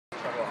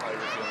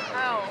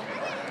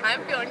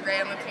I'm feeling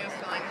great and the team's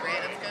feeling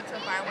great. It's good to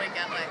finally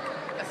get like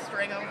a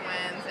string of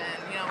wins, and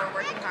we're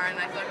working hard,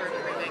 and I feel like we're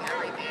improving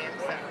every game.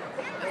 So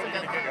it's a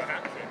good thing.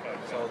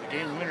 So the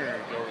game winner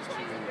goes to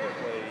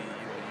play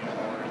you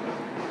or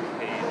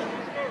Paige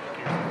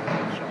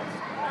and shots.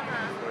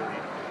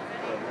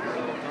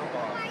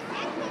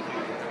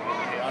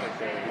 Chaotic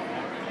day.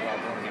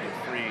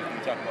 Free. Can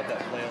you talk about that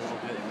play a little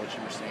bit and what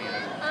you were seeing?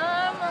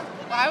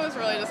 Well, I was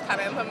really just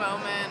kind of in the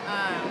moment.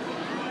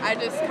 I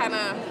just kind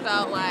of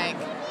felt like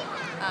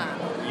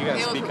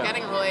it was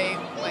getting really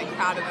like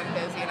crowded and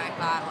busy, and I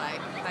thought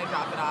like if I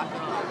drop it off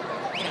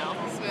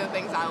and smooth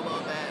things out a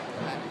little bit.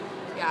 But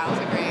yeah, it was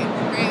a great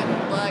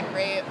look,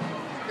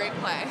 great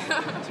play.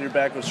 So your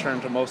back was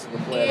turned to most of the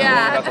play.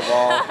 Yeah. You got the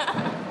ball.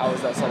 How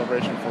was that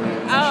celebration for you?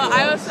 Oh,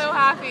 I was so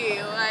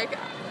happy. Like.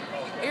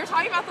 You're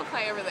talking about the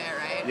play over there,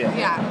 right? Yeah.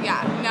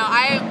 No,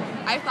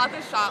 I thought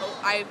the shot,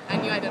 I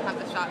knew I didn't have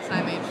the shot, so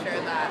I made sure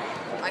that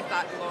I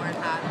thought Lauren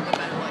had a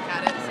better look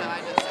at it, so I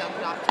just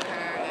jumped off to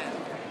her and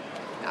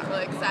got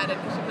really excited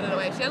because she put it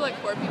away. She had like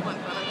 4 people in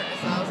front of her,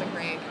 so that was a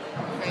great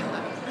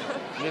look.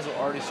 You guys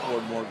have already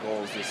scored more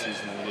goals this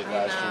season than you did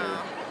last year.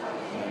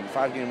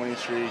 5-game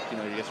winning streak, you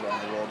guys are on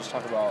the roll. Just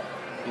talk about,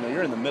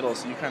 you're in the middle,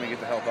 so you kind of get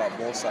to help out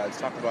both sides.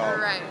 Talk about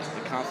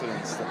the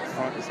confidence that the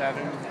front is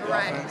having, the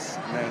offense,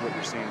 and then what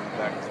you're seeing in the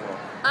back as well.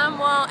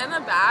 Well, in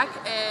the back,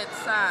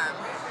 it's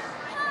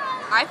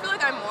I feel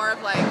like I'm more of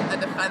like a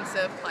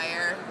defensive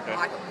player,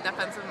 like a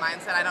defensive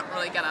mindset. I don't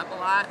really get up a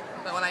lot,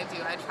 but when I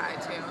do, I try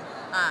to.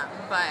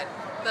 But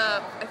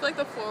I feel like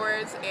the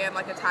forwards and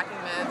like attacking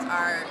mids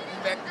are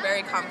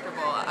very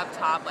comfortable up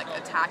top, like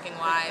attacking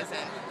wise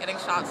and getting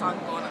shots on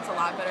goal, and it's a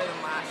lot better than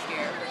last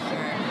year for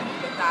sure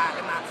with that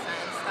in that sense.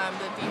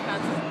 The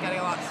defense is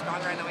getting a lot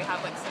stronger. I know we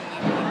have like some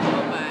new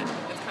people, but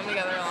it's come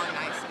together along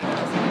nicely.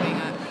 It's being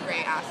a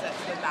great asset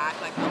to the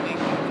back, like helping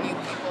the new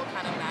people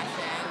kind of mesh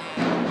in,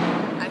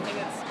 and I think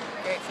it's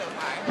great so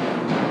far.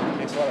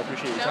 Thanks a lot. I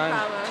appreciate your time.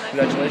 No problem.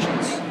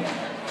 Congratulations.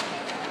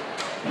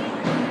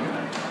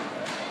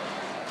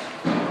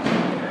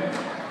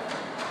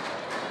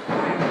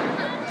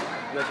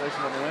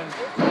 Congratulations on the win.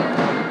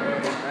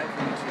 Good night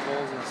for you, 2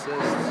 goals and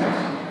assists.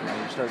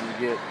 You're starting to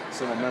get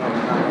some momentum,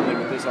 not only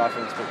with this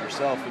offense, but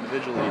yourself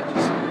individually.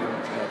 Just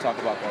talk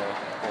about the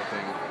whole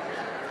thing.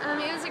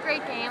 It was a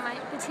great game.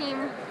 The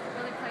team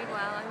really played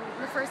well.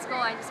 The first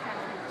goal, I just kind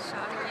of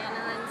shot it in,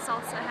 and then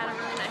Salsa had a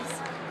really nice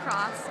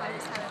cross, so I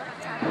just had to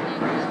tap it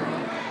in.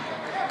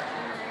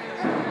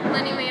 And then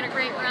Lenny made a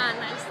great run.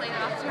 I just laid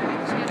it off to her.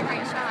 She had a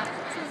great shot.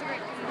 So it was a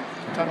great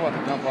game. Talk about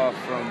the dump off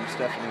from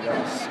Stephanie. That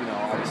was,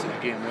 obviously a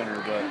game winner,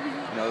 but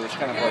there's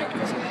kind of like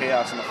some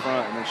chaos in the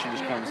front, and then she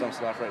just comes dumps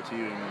it off right to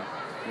you, and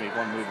you make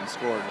one move and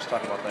score. Just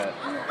talk about that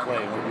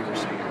play and what you were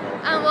seeing.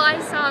 Well, I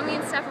saw me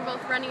and Steph were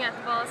both running at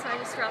the ball, so I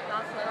just dropped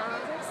off and I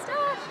was like,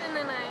 Steph, and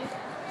then I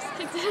just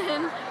kicked it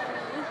in.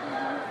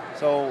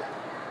 So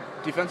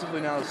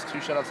defensively now, it's 2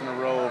 shutouts in a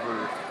row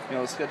over.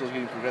 The schedule's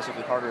getting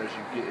progressively harder as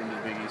you get into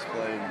Big East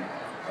play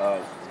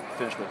and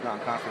finish with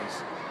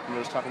non-conference.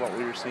 Just talk about what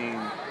you're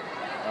seeing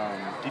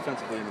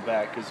defensively in the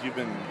back, because you've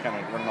been kind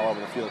of running all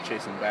over the field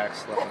chasing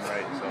backs left and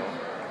right. So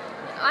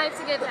I have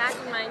to get back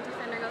when my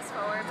defender goes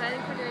forward, but I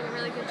think we're doing a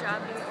really good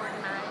job being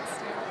organized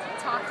and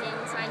talking,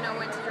 so I know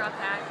when to drop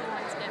back and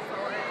when to get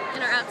forward.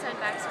 And our outside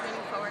backs are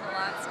getting forward a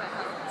lot, so it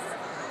helps.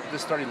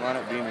 This starting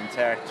lineup being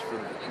intact for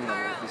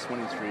this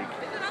winning streak,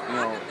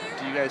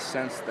 do you guys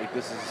sense like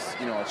this is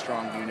a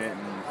strong unit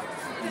and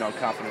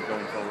confident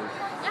going forward?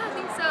 Yeah, I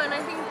think so, and I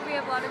think we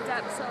have a lot of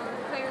depth, so the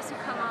players who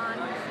come on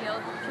the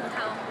field can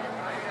help, and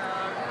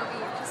it'll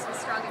be just as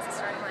strong as the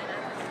starting lineup.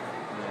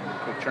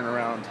 And quick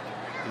turnaround,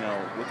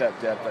 with that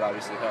depth, that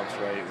obviously helps,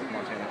 right? With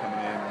Montana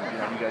coming in,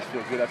 you guys feel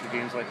good after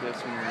games like this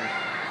when you're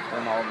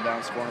running all of them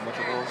down, scoring a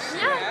bunch of goals?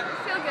 Yeah, I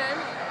feel good.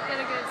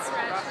 Got a good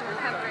stretch and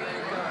recovery,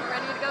 and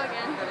ready to go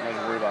again. You don't have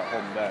to worry about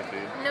holding back, do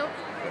you? Nope.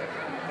 Okay.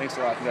 Thanks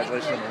a lot.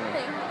 Congratulations on the win.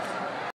 Thanks.